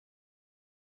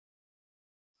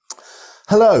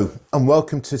Hello and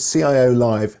welcome to CIO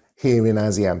Live here in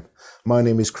ASEAN. My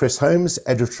name is Chris Holmes,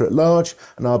 Editor-at-Large,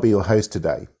 and I'll be your host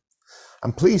today.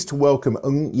 I'm pleased to welcome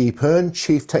Ng Yee Pern,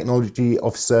 Chief Technology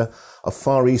Officer of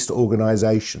Far East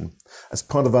Organisation, as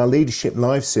part of our Leadership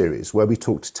Live series where we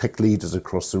talk to tech leaders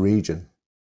across the region.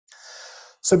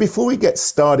 So before we get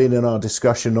started in our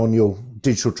discussion on your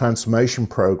digital transformation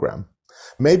program,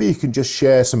 maybe you can just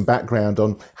share some background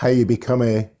on how you become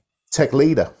a tech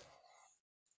leader.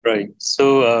 Right.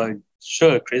 So,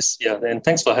 sure, Chris. Yeah, and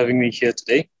thanks for having me here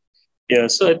today. Yeah,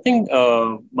 so I think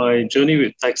my journey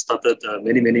with tech started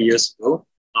many years ago.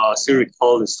 I still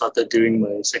recall it started during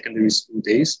my secondary school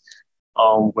days,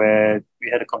 where we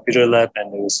had a computer lab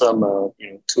and there was some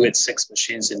 286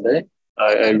 machines in there.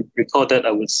 I recall that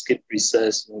I would skip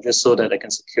recess, just so that I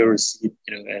can secure a seat,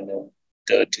 and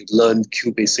to learn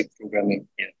QBasic programming.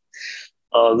 Yeah.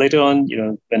 Later on,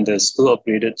 when the school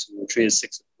upgraded to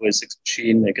 386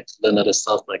 machine, I get to learn other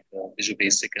stuff like Visual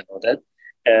Basic and all that.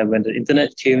 And when the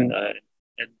internet came,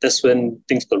 and that's when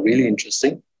things got really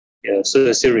interesting. Yeah, so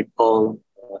I still recall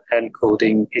hand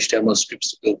coding HTML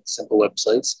scripts to build simple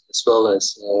websites, as well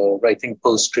as writing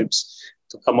post scripts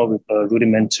to come up with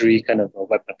rudimentary kind of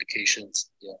web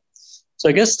applications. Yeah. So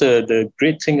I guess the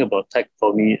great thing about tech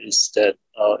for me is that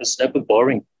it's never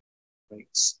boring.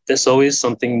 There's always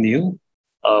something new,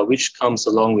 which comes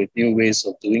along with new ways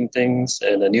of doing things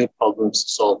and new problems to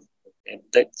solve. And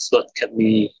that's what kept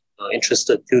me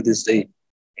interested till this day.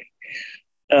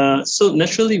 So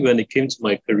naturally, when it came to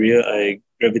my career, I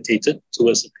gravitated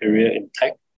towards a career in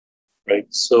tech, right?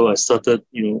 So I started,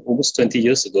 almost 20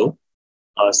 years ago.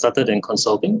 I started in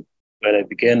consulting, where I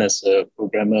began as a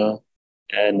programmer.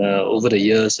 And over the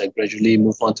years, I gradually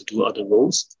moved on to do other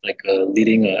roles, like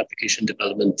leading application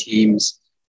development teams,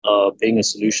 being a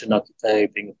solution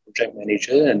architect, being a project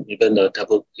manager, and even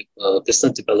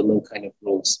business development kind of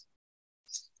roles.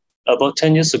 About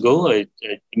 10 years ago, I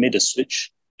made a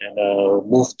switch and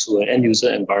moved to an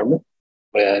end-user environment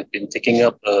where I've been taking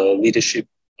up leadership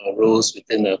roles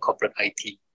within corporate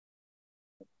IT.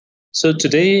 So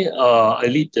today, I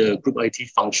lead the group IT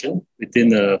function within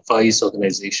the Far East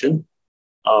organization,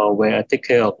 where I take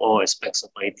care of all aspects of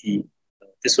IT.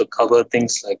 This will cover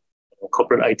things like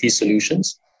corporate IT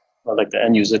solutions, like the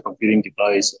end-user computing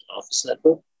device, office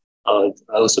network. I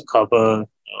also cover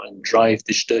and drive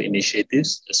digital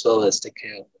initiatives, as well as take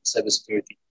care of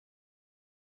cybersecurity.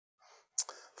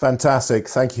 Fantastic.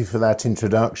 Thank you for that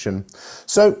introduction.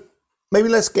 So maybe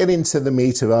let's get into the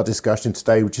meat of our discussion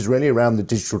today, which is really around the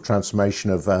digital transformation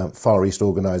of Far East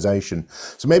Organisation.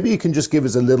 So maybe you can just give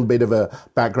us a little bit of a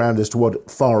background as to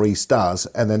what Far East does,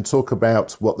 and then talk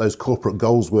about what those corporate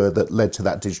goals were that led to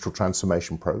that digital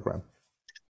transformation program.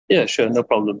 Yeah, sure, no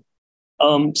problem.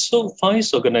 So Far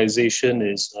East Organisation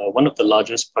is one of the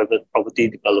largest private property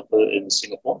developer in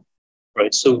Singapore,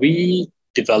 right? So we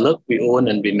develop, we own,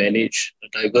 and we manage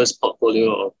a diverse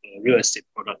portfolio of real estate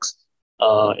products.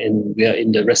 And we are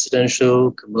in the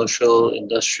residential, commercial,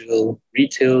 industrial,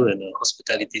 retail, and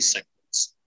hospitality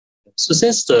segments. So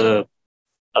since the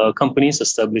company's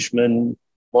establishment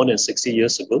more than 60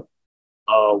 years ago,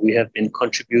 we have been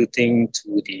contributing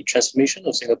to the transformation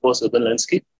of Singapore's urban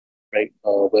landscape, right?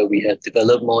 Where we have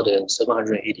developed more than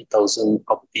 780,000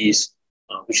 properties,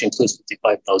 which includes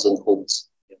 55,000 homes.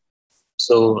 Yeah.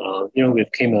 So,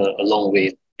 we've came a long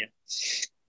way. Yeah.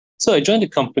 So I joined the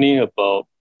company about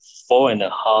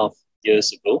 4.5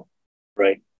 years ago,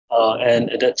 right? And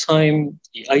at that time,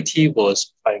 the IT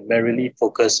was primarily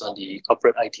focused on the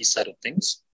corporate IT side of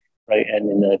things, right? And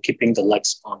in keeping the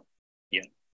lights on. Yeah.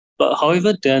 But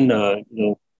however, then,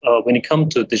 when it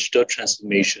comes to digital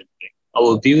transformation, right,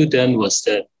 our view then was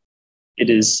that it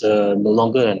is no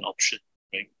longer an option,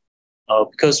 right?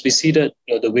 Because we see that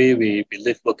the way we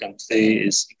live, work, and play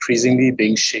is increasingly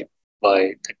being shaped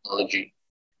by technology.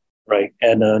 Right,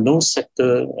 and no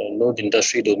sector, no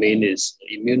industry domain is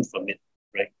immune from it,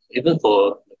 right? Even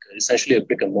for essentially a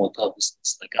brick and mortar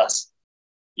business like us.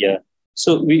 Yeah,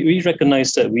 so we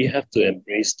recognize that we have to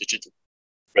embrace digital,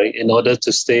 right, in order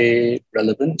to stay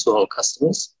relevant to our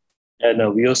customers.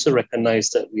 And we also recognize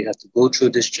that we have to go through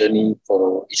this journey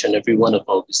for each and every one of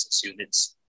our business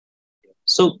units.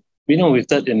 So, with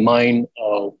that in mind,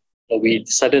 we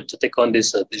decided to take on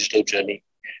this digital journey.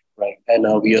 Right, and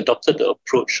we adopted the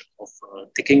approach of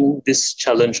taking this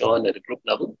challenge on at the group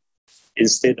level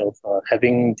instead of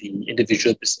having the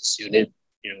individual business unit,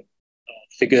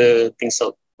 figure things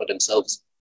out for themselves.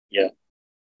 Yeah.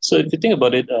 So if you think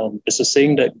about it, there's a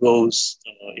saying that goes: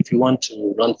 if you want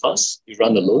to run fast, you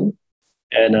run alone,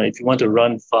 and if you want to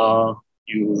run far,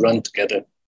 you run together.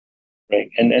 Right,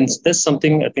 and that's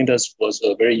something I think that was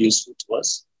very useful to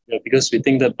us, because we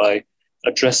think that by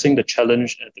addressing the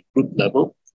challenge at the group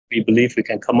level, we believe we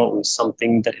can come up with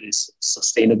something that is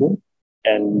sustainable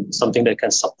and something that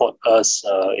can support us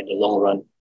in the long run.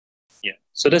 Yeah.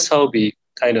 So that's how we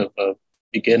kind of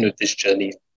began with this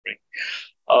journey.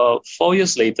 Right. 4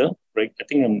 years later, right, I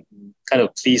think I'm kind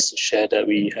of pleased to share that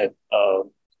we have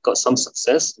got some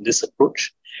success in this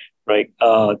approach. Right.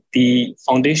 The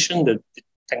foundation, the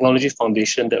technology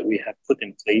foundation that we have put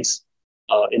in place,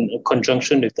 in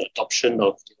conjunction with the adoption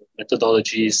of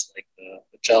methodologies like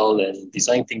agile and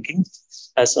design thinking,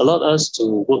 has allowed us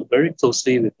to work very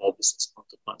closely with our business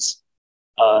counterparts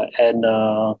and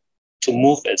to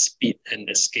move at speed and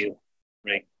at scale,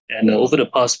 right? And over the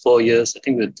past 4 years, I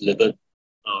think we've delivered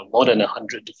more than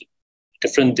 100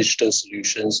 different digital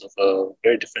solutions of a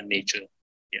very different nature.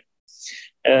 Yeah.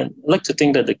 And I'd like to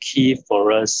think that the key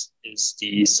for us is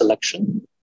the selection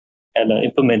and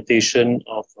implementation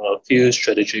of a few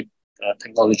strategic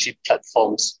technology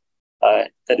platforms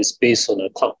that is based on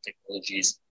cloud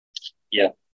technologies. Yeah.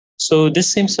 So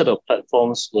this same set of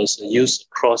platforms was used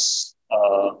across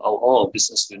all our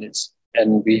business units,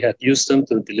 and we have used them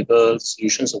to deliver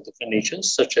solutions of different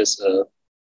natures, such as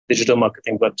digital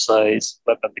marketing websites,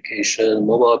 web application,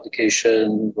 mobile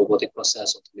application, robotic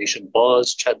process automation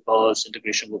bots, chatbots,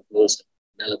 integration workflows,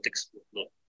 and analytics workflow.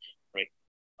 Right.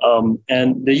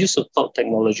 And the use of cloud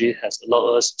technology has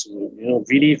allowed us to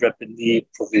really rapidly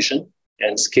provision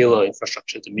and scale our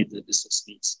infrastructure to meet the business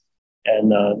needs.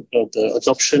 And the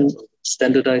adoption of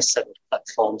standardized set of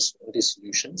platforms for these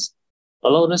solutions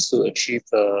allowed us to achieve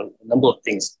a number of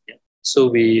things. Yeah. So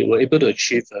we were able to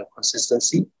achieve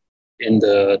consistency in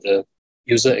the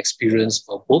user experience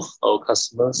for both our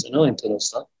customers and our internal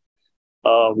staff.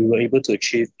 We were able to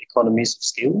achieve economies of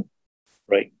scale,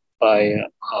 right, by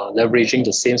leveraging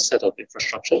the same set of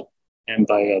infrastructure and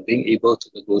by being able to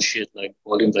negotiate like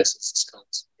volume license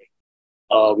discounts.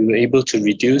 We were able to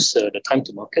reduce the time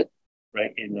to market,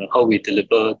 right, in how we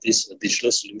deliver these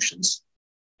digital solutions.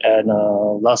 And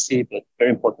lastly, but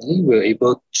very importantly, we were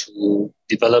able to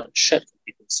develop shared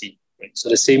competency. Right? So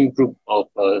the same group of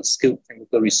skilled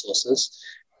technical resources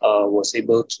was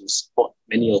able to support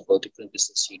many of our different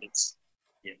business units.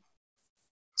 Yeah.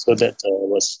 So that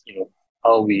was,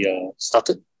 how we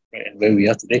started, right, and where we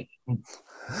are today.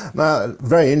 Now,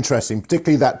 very interesting,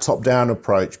 particularly that top-down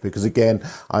approach, because again,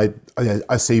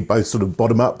 I see both sort of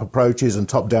bottom-up approaches and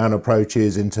top-down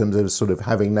approaches in terms of sort of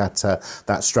having that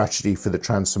that strategy for the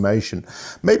transformation.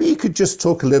 Maybe you could just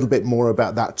talk a little bit more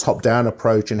about that top-down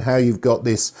approach and how you've got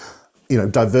this,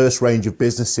 diverse range of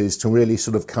businesses to really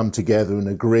sort of come together and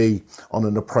agree on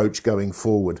an approach going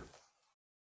forward.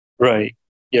 Right.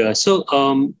 Yeah. So,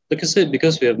 like I said,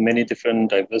 because we have many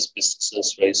different diverse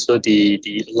businesses, right? So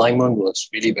the alignment was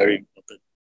really very important,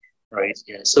 right?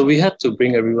 Yeah. So we had to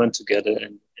bring everyone together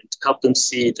and to help them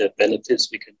see the benefits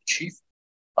we can achieve,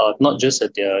 not just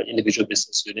at their individual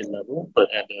business unit level,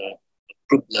 but at a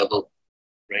group level,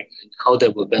 right? And how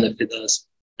that will benefit us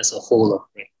as a whole,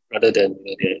 right? Rather than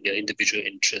their individual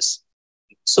interests.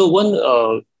 So one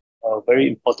very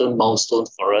important milestone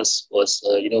for us was,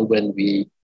 when we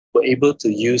were able to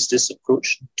use this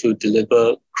approach to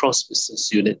deliver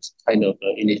cross-business unit kind of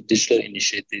digital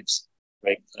initiatives,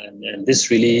 right? And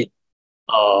this really,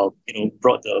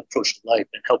 brought the approach to life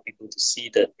and helped people to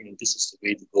see that this is the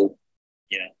way to go.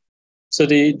 Yeah. So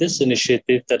this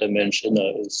initiative that I mentioned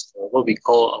is what we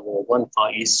call our One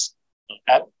Far East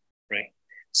app, right?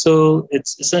 So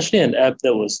it's essentially an app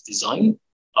that was designed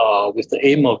with the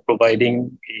aim of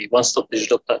providing a one-stop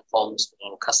digital platforms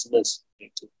for our customers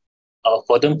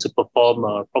for them to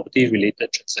perform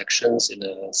property-related transactions in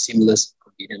a seamless,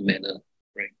 convenient manner,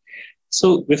 right?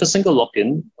 So with a single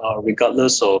login,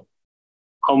 regardless of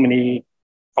how many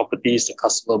properties the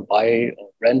customer buy or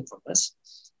rent from us,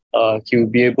 he will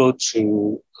be able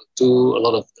to do a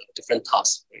lot of different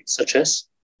tasks, right? Such as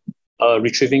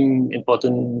retrieving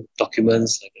important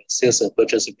documents like a sales and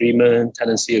purchase agreement,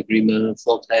 tenancy agreement,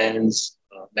 floor plans,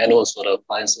 manuals for the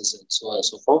appliances, and so on and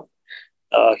so forth.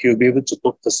 He'll be able to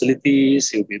book facilities,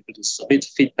 he'll be able to submit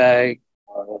feedback,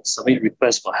 submit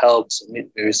requests for help, submit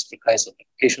various kinds of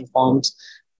application forms.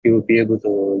 He will be able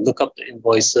to look up the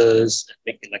invoices and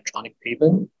make electronic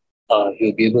payment.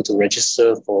 He'll be able to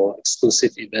register for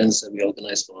exclusive events that we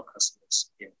organize for our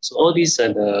customers. Yeah. So all these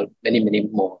and many, many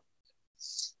more.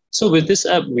 So with this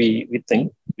app, we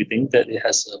think that it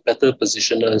has better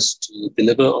positioned us to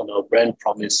deliver on our brand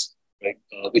promise, right?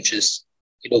 Which is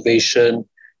innovation,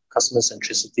 customer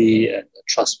centricity, and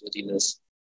trustworthiness,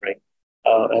 right?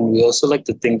 And we also like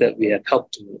to think that we have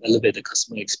helped to elevate the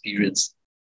customer experience.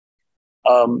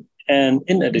 And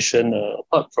in addition,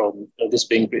 apart from this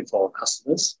being great for our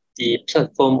customers, the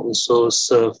platform also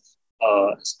serves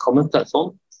as a common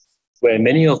platform where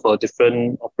many of our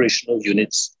different operational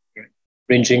units, right,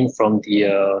 ranging from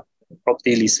the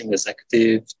property leasing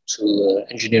executive to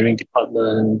engineering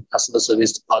department, customer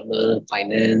service department,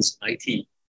 finance, IT,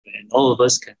 and all of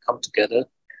us can come together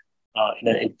in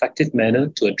an effective manner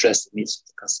to address the needs of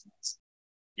the customers.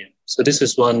 Yeah. So this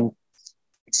is one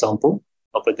example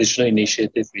of a digital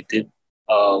initiative we did,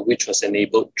 which was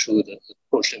enabled through the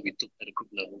approach that we took at a group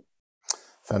level.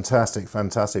 Fantastic,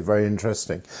 fantastic, very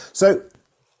interesting. So,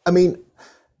 I mean,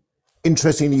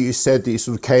 interestingly, you said that you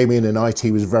sort of came in and IT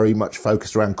was very much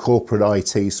focused around corporate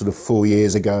IT sort of 4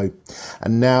 years ago,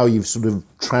 and now you've sort of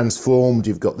transformed,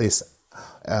 you've got this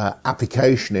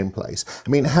application in place. I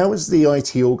mean, how has the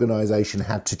IT organisation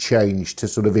had to change to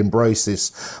sort of embrace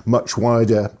this much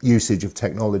wider usage of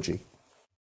technology?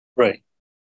 Right.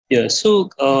 Yeah. So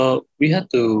we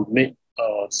had to make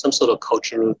some sort of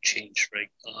cultural change, right?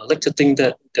 I like to think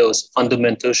that there was a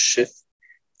fundamental shift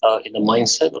in the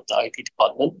mindset of the IT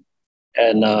department.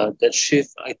 And that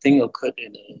shift, I think, occurred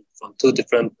from two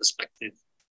different perspectives.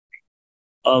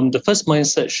 The first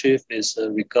mindset shift is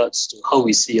regards to how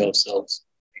we see ourselves.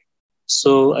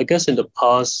 So I guess in the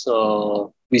past,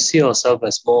 we see ourselves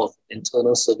as more of an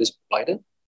internal service provider,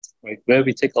 right? Where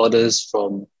we take orders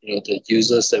from the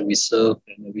users that we serve,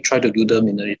 and we try to do them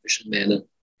in an efficient manner,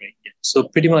 right? Yeah. So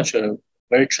pretty much a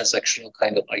very transactional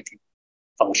kind of IT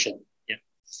function. Yeah.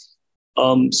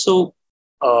 So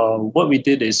what we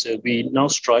did is we now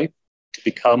strive to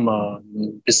become a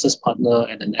business partner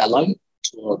and an ally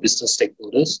to our business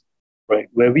stakeholders, right?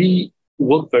 Where we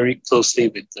work very closely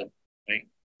with them,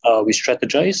 right? We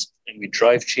strategize and we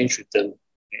drive change with them,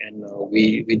 and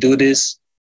we do this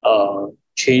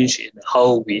change in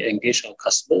how we engage our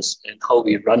customers and how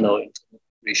we run our internal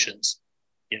operations.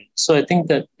 Yeah. So I think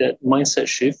that mindset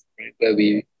shift, right, where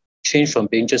we change from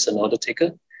being just an order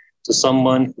taker to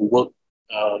someone who works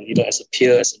as a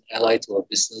peer, as an ally to our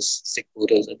business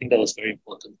stakeholders, I think that was very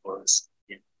important for us.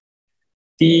 Yeah.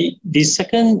 The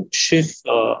second shift,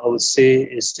 I would say,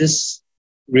 is this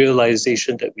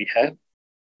realization that we have,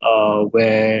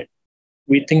 where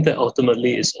we think that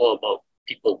ultimately it's all about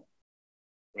people,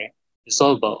 right? It's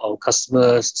all about our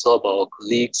customers, it's all about our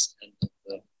colleagues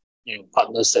and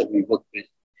partners that we work with,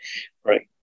 right?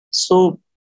 So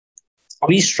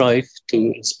we strive to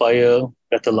inspire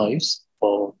better lives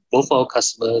for both our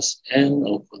customers and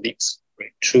our colleagues,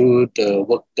 right, through the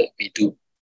work that we do,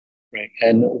 right?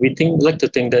 And we like to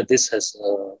think that this has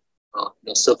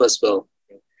served us well.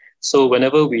 Right? So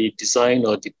whenever we design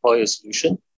or deploy a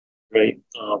solution, right,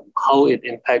 how it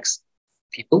impacts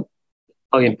people,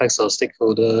 how it impacts our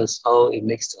stakeholders, how it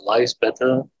makes their lives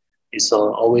better, is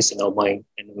always in our mind.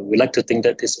 And we like to think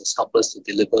that this has helped us to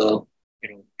deliver,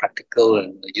 practical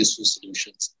and useful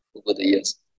solutions over the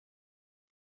years.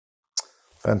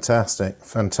 Fantastic,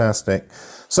 fantastic.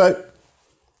 So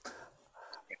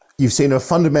you've seen a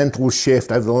fundamental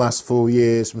shift over the last 4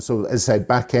 years from sort of, as I said,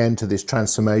 back end to this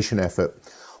transformation effort.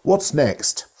 What's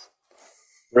next?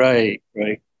 Right.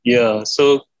 Yeah.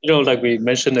 So, like we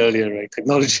mentioned earlier, right,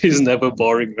 technology is never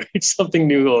boring, right? Something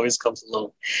new always comes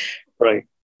along, right?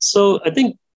 So I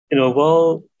think,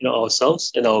 while,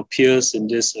 ourselves and our peers in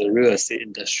this real estate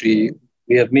industry,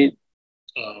 we have made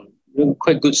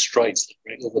quite good strides,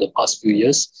 right, over the past few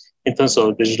years in terms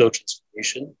of digital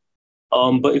transformation.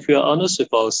 But if we are honest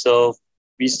with ourselves,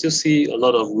 we still see a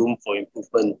lot of room for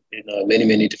improvement in many,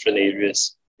 many different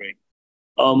areas, right?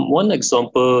 One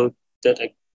example that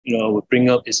I would bring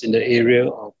up is in the area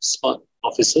of smart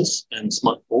offices and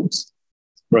smart homes,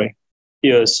 right?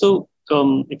 Yeah, so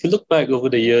if you look back over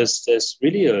the years, there's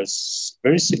really a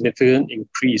very significant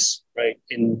increase, right,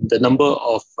 in the number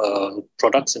of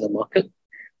products in the market,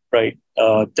 right,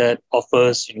 that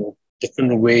offers,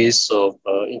 different ways of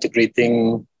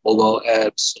integrating mobile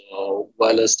apps or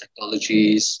wireless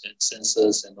technologies and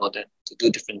sensors and all that to do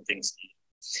different things.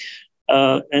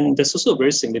 And there's also a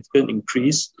very significant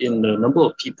increase in the number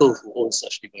of people who own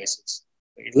such devices.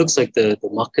 It looks like the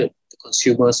market, the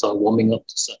consumers are warming up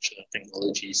to such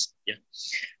technologies. Yeah.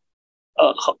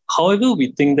 However,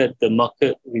 we think that the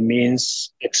market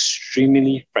remains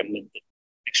extremely fragmented,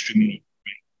 extremely.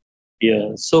 Right?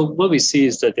 Yeah. So what we see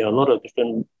is that there are a lot of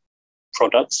different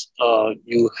products.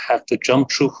 You have to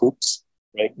jump through hoops,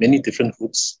 right? Many different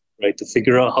hoops, right, to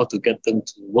figure out how to get them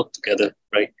to work together,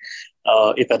 right?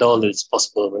 If at all it's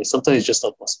possible, right? Sometimes it's just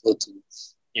not possible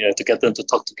to get them to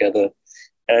talk together.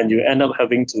 And you end up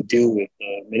having to deal with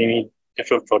many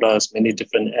different products, many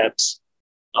different apps,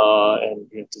 and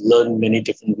you have to learn many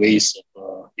different ways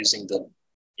of using them.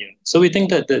 Yeah. So we think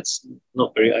that that's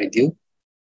not very ideal.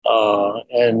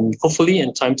 And hopefully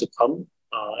in time to come,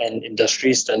 an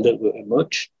industry standard will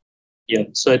emerge Yeah,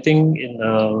 so I think in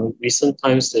recent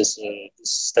times there's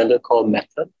this standard called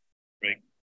Method,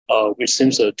 right? Which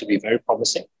seems to be very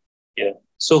promising. Yeah,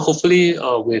 so hopefully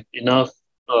with enough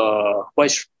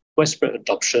widespread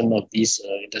adoption of these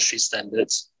industry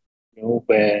standards,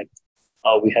 where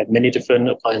we have many different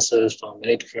appliances from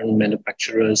many different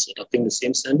manufacturers adopting the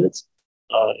same standards,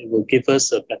 it will give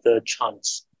us a better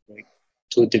chance, right,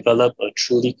 to develop a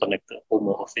truly connected home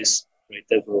or office, right,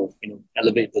 that will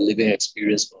elevate the living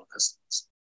experience for our customers.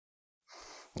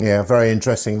 Yeah, very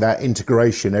interesting. That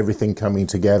integration, everything coming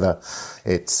together.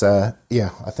 It's yeah,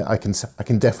 I think I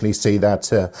can definitely see that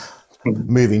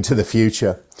moving to the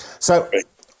future. So, Right.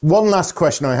 one last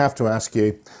question I have to ask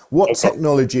you: what No problem.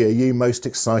 technology are you most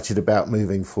excited about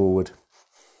moving forward?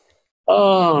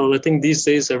 Oh, I think these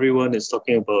days everyone is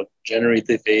talking about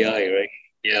generative AI, right?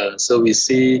 Yeah, so we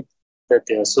see that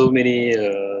there are so many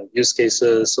use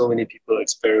cases, so many people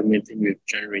experimenting with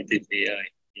generative AI.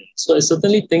 Yeah. So I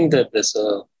certainly think that there's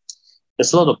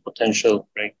a lot of potential,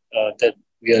 right? That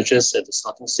we are just at the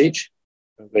starting stage,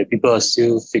 where people are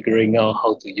still figuring out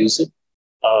how to use it,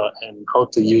 and how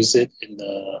to use it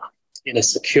in a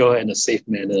secure and a safe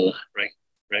manner, right?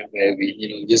 Right, where we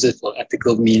use it for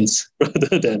ethical means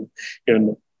rather than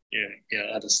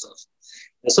other stuff.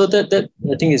 And so that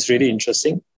I think is really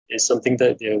interesting. It's something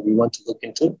that we want to look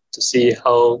into to see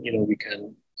how we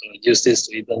can use this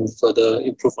to even further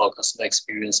improve our customer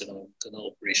experience and our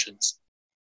internal operations.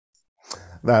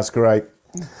 That's great.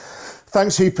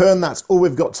 Thanks, Ng Yee Pern. That's all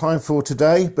we've got time for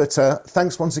today. But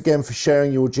thanks once again for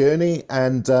sharing your journey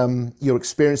and your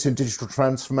experience in digital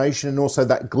transformation, and also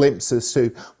that glimpse as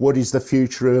to what is the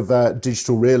future of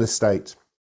digital real estate.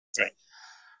 Right.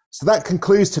 So that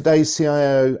concludes today's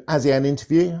CIO ASEAN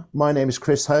interview. My name is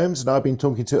Chris Holmes, and I've been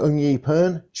talking to Ng Yee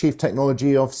Pern, Chief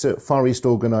Technology Officer at Far East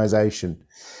Organisation.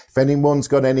 If anyone's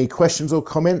got any questions or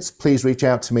comments, please reach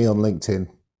out to me on LinkedIn.